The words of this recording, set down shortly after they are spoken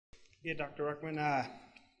Yeah, Dr. Ruckman.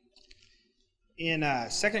 In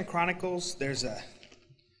Second Chronicles, there's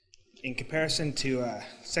in comparison to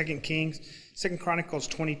Second Kings, Second Chronicles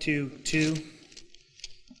 22:2,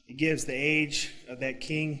 it gives the age of that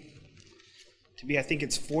king to be, I think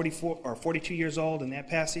it's 44 or 42 years old in that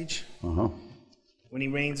passage when he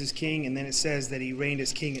reigns as king, and then it says that he reigned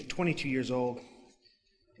as king at 22 years old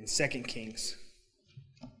in Second Kings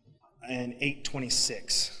and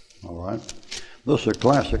 8:26. All right. This is a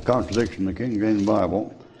classic contradiction in the King James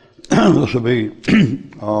Bible. This will be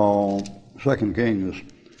 2 Kings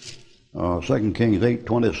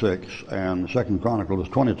 8:26 and 2 Chronicles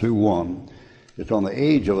 22:1. It's on the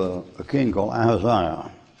age of a king called Ahaziah.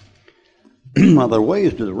 Now there are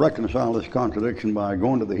ways to reconcile this contradiction by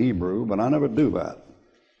going to the Hebrew, but I never do that.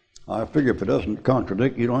 I figure if it doesn't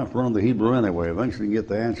contradict, you don't have to run to the Hebrew anyway. Eventually you can get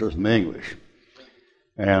the answers in the English.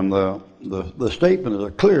 And the statement is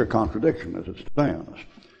a clear contradiction as it stands.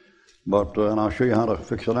 But and I'll show you how to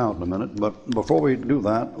fix it out in a minute. But before we do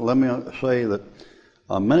that, let me say that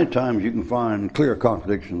many times you can find clear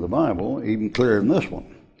contradictions in the Bible, even clearer than this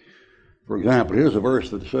one. For example, here's a verse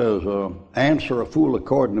that says, answer a fool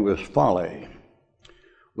according to his folly,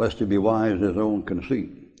 lest he be wise in his own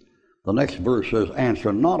conceit. The next verse says,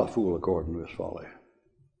 answer not a fool according to his folly,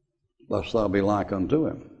 lest thou be like unto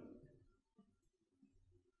him.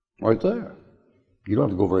 Right there. You don't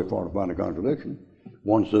have to go very far to find a contradiction.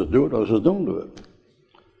 One says do it, the other says don't do it.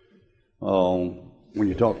 When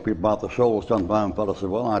you talk to people about the soul, sometimes fellows say,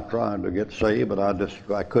 well, I tried to get saved, but I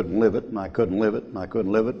couldn't live it, and I couldn't live it, and I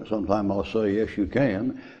couldn't live it. And sometimes I'll say, yes, you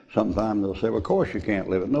can. Sometimes they'll say, well, of course you can't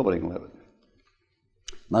live it. Nobody can live it.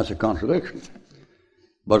 And that's a contradiction.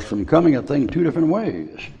 But it's from coming at things two different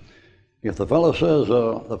ways. If the fellow says,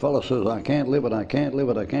 I can't live it, I can't live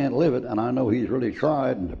it, I can't live it, and I know he's really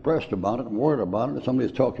tried and depressed about it and worried about it, and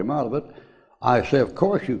somebody's talked him out of it, I say, of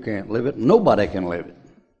course you can't live it. Nobody can live it.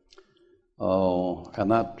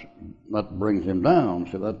 And that brings him down.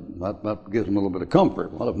 So that gives him a little bit of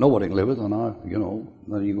comfort. Well, if nobody can live it, then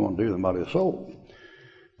then you're going to do something about his soul.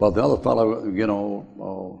 But the other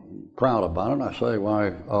fellow, proud about it, I say,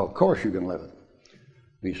 why, of course you can live it.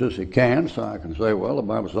 He says he can, so I can say, well, the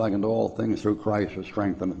Bible says I can do all things through Christ who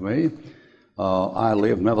strengtheneth me. I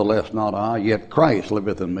live, nevertheless not I, yet Christ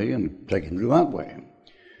liveth in me, and take him through that way.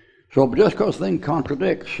 So just because a thing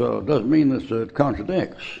contradicts doesn't mean that it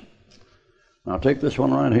contradicts. Now take this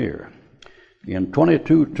one right here. In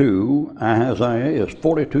 22:2, Ahaziah is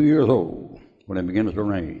 42 years old when he begins to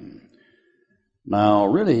reign. Now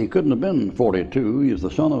really he couldn't have been 42. He's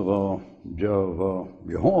the son of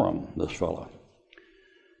Jehoram, this fellow.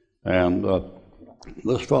 And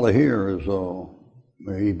this fellow here is,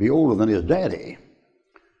 he'd be older than his daddy.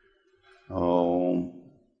 Looking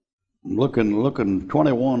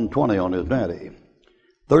 21-20 on his daddy.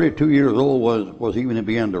 32 years old was he when he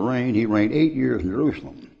began to reign. He reigned 8 years in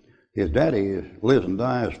Jerusalem. His daddy lives and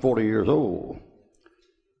dies 40 years old.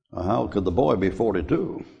 How could the boy be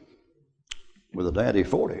 42 with a daddy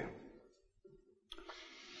 40?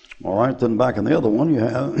 All right, then back in the other one, you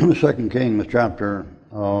have 2 Kings chapter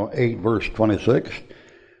 8, verse 26.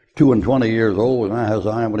 22 years old was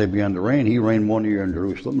Ahaziah when he began to reign. He reigned 1 year in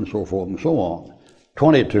Jerusalem, and so forth and so on.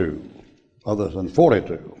 22, other than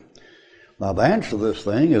 42. Now the answer to this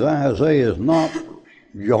thing is Ahaziah is not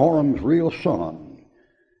Jehoram's real son.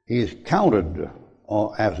 He's counted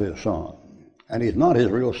as his son, and he's not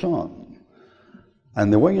his real son.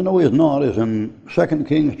 And the way you know he's not is in 2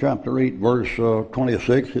 Kings chapter 8, verse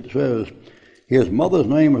 26. It says, his mother's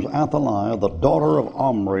name is Athaliah, the daughter of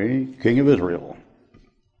Omri, king of Israel.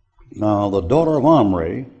 Now the daughter of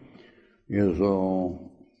Omri is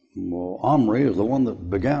Omri is the one that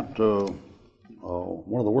begat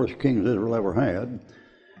one of the worst kings Israel ever had.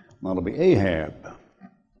 That'll be Ahab.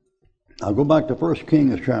 I'll go back to 1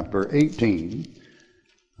 Kings chapter 18.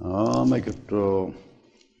 I'll make it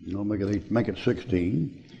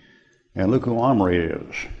 16, and look who Omri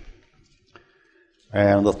is.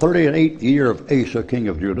 And the 38th year of Asa, king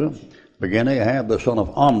of Judah, began Ahab the son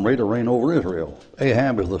of Omri to reign over Israel.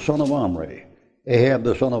 Ahab is the son of Omri. Ahab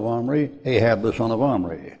the son of Omri. Ahab the son of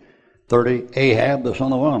Omri. 30, Ahab the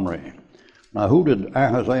son of Omri. Now who did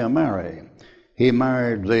Ahaziah marry? He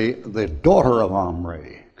married the daughter of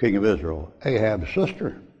Omri, king of Israel, Ahab's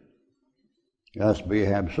sister. It has to be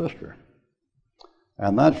Ahab's sister.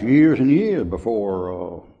 And that's years and years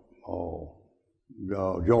before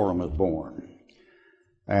Joram was born.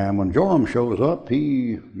 And when Joram shows up,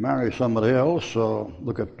 he marries somebody else.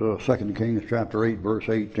 Look at 2 Kings chapter 8, verse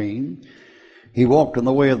 18. He walked in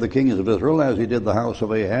the way of the kings of Israel as he did the house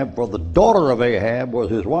of Ahab, for the daughter of Ahab was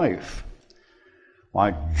his wife.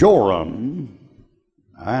 Like Joram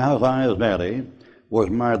Ahaziah's daddy, was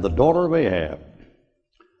married to the daughter of Ahab.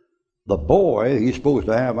 The boy he's supposed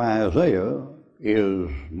to have, Ahaziah, his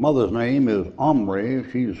mother's name is Omri.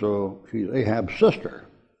 She's Ahab's sister.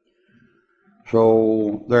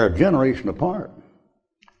 So they're a generation apart.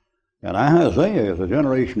 And Ahaziah is a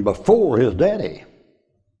generation before his daddy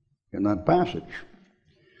in that passage.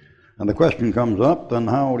 And the question comes up, then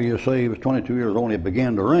how do you say he was 22 years old and he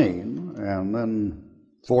began to reign, and then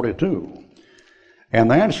 42? And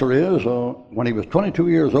the answer is, when he was 22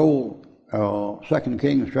 years old, 2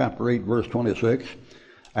 Kings chapter 8, verse 26,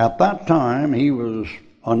 at that time he was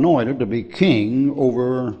anointed to be king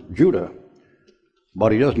over Judah.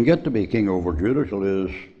 But he doesn't get to be king over Judah till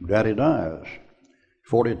his daddy dies.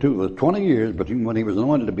 42, that's 20 years between when he was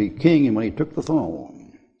anointed to be king and when he took the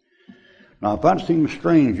throne. Now, if that seems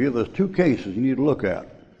strange to you, there's two cases you need to look at.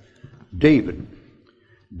 David.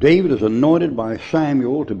 David is anointed by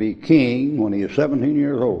Samuel to be king when he is 17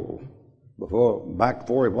 years old, back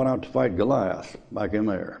before he went out to fight Goliath, back in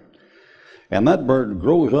there. And that bird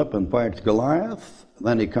grows up and fights Goliath,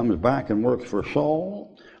 then he comes back and works for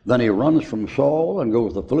Saul, then he runs from Saul and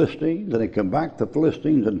goes to the Philistines, then he comes back to the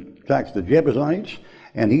Philistines and attacks the Jebusites,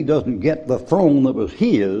 and he doesn't get the throne that was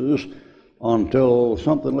his until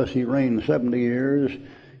something, unless he reigned 70 years.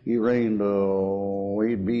 He reigned,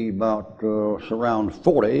 he'd be about around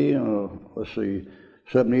 40,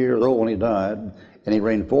 70 years old when he died, and he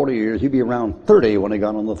reigned 40 years. He'd be around 30 when he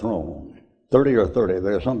got on the throne. 30 or 30.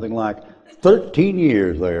 There's something like 13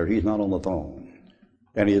 years there he's not on the throne.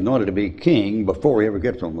 And he's anointed to be king before he ever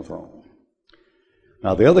gets on the throne.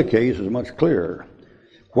 Now the other case is much clearer.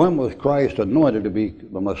 When was Christ anointed to be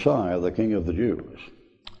the Messiah, the King of the Jews?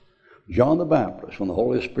 John the Baptist, when the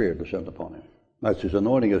Holy Spirit descended upon him. That's his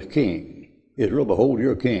anointing as king. Israel, behold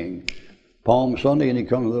your king. Palm Sunday, and he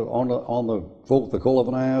comes on the folk, the coal of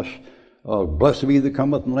an ass. Blessed be that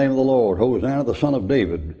cometh in the name of the Lord. Hosanna, the Son of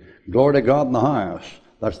David. Glory to God in the highest.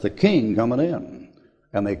 That's the king coming in.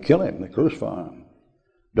 And they kill him, they crucify him.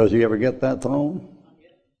 Does he ever get that throne?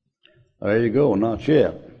 There you go, not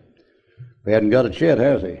yet. He hadn't got it yet,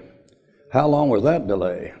 has he? How long was that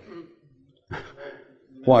delay?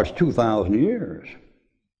 Why, it's 2,000 years.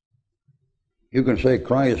 You can say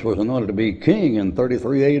Christ was anointed to be king in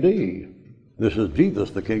 33 AD. This is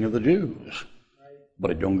Jesus, the King of the Jews.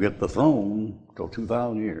 But he don't get the throne till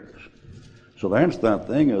 2,000 years. So the answer to that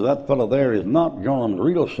thing is that fellow there is not John's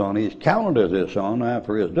real son. He's counted as his son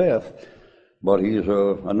after his death, but he's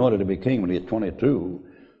anointed to be king when he's 22.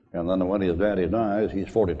 And then when his daddy dies, he's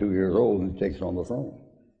 42 years old and he takes on the throne.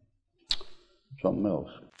 Something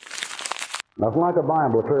else. Nothing like a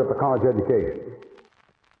Bible to clear up a college education.